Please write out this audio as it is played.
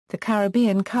The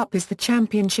Caribbean Cup is the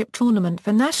championship tournament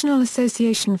for National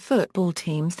Association football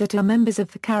teams that are members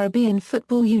of the Caribbean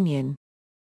Football Union.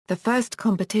 The first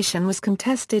competition was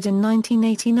contested in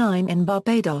 1989 in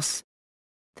Barbados.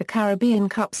 The Caribbean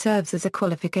Cup serves as a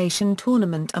qualification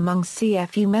tournament among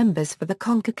CFU members for the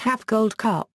CONCACAF Gold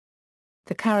Cup.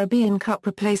 The Caribbean Cup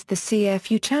replaced the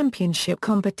CFU Championship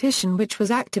competition, which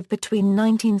was active between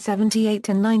 1978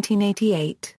 and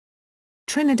 1988.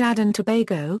 Trinidad and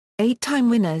Tobago, 8-time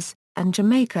winners, and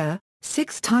Jamaica,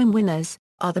 6-time winners,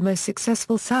 are the most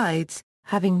successful sides,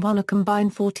 having won a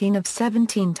combined 14 of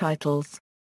 17 titles.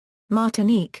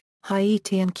 Martinique,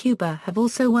 Haiti and Cuba have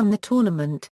also won the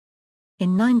tournament.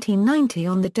 In 1990,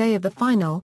 on the day of the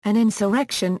final, an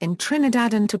insurrection in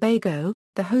Trinidad and Tobago,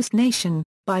 the host nation,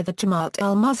 by the Jamaat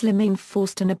al-Muslimin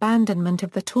forced an abandonment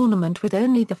of the tournament with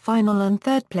only the final and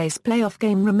third-place playoff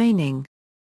game remaining.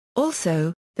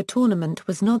 Also, the tournament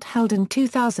was not held in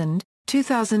 2000,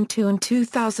 2002 and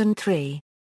 2003.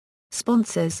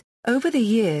 Sponsors. Over the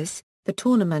years, the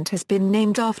tournament has been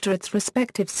named after its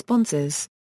respective sponsors.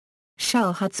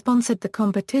 Shell had sponsored the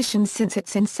competition since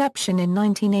its inception in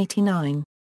 1989.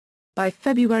 By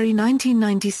February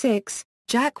 1996,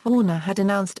 Jack Warner had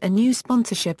announced a new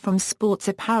sponsorship from sports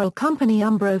apparel company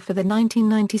Umbro for the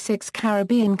 1996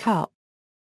 Caribbean Cup.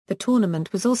 The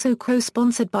tournament was also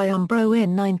co-sponsored by Umbro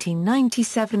in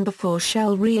 1997 before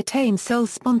Shell re-attained sole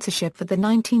sponsorship for the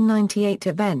 1998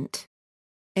 event.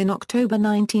 In October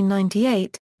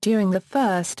 1998, during the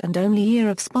first and only year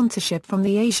of sponsorship from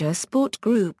the Asia Sport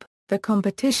Group, the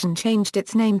competition changed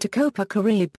its name to Copa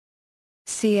Caribe.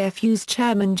 CFU's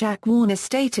chairman Jack Warner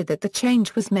stated that the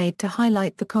change was made to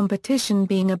highlight the competition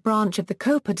being a branch of the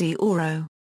Copa de Oro.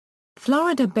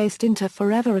 Florida-based Inter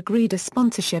Forever agreed a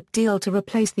sponsorship deal to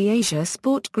replace the Asia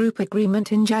Sport Group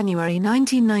agreement in January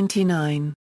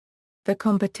 1999. The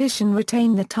competition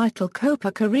retained the title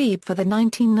Copa Caribe for the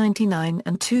 1999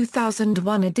 and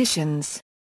 2001 editions.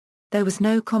 There was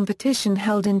no competition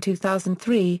held in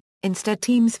 2003, instead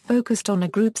teams focused on a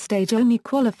group stage-only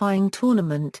qualifying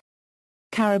tournament.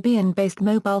 Caribbean-based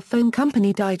mobile phone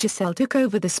company Digicel took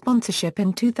over the sponsorship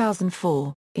in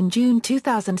 2004. In June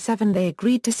 2007 they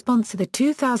agreed to sponsor the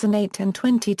 2008 and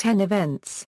 2010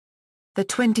 events. The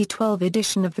 2012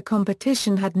 edition of the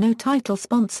competition had no title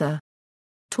sponsor.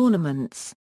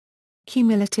 Tournaments.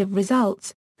 Cumulative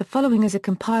results. The following is a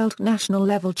compiled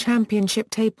national-level championship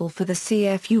table for the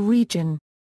CFU region.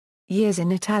 Years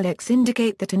in italics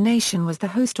indicate that a nation was the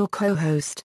host or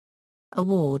co-host.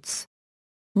 Awards.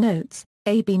 Notes.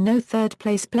 AB No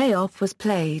third-place playoff was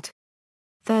played.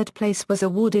 Third place was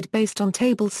awarded based on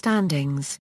table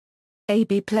standings.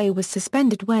 AB play was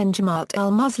suspended when Jamaat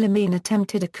al-Muslimin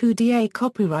attempted a coup d'état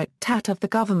copyright tat of the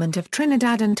government of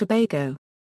Trinidad and Tobago.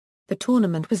 The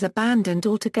tournament was abandoned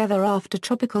altogether after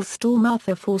Tropical Storm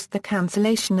Arthur forced the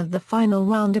cancellation of the final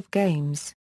round of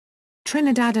games.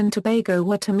 Trinidad and Tobago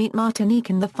were to meet Martinique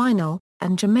in the final,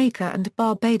 and Jamaica and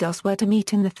Barbados were to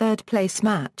meet in the third-place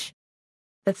match.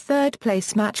 The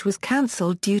third-place match was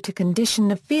cancelled due to condition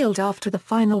of field after the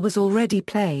final was already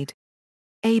played.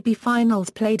 AB finals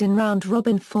played in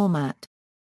round-robin format.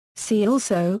 See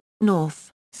also,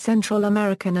 North, Central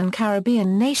American and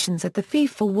Caribbean nations at the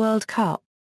FIFA World Cup.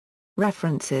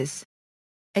 References.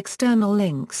 External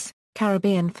links,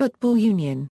 Caribbean Football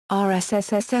Union,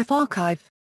 RSSSF Archive.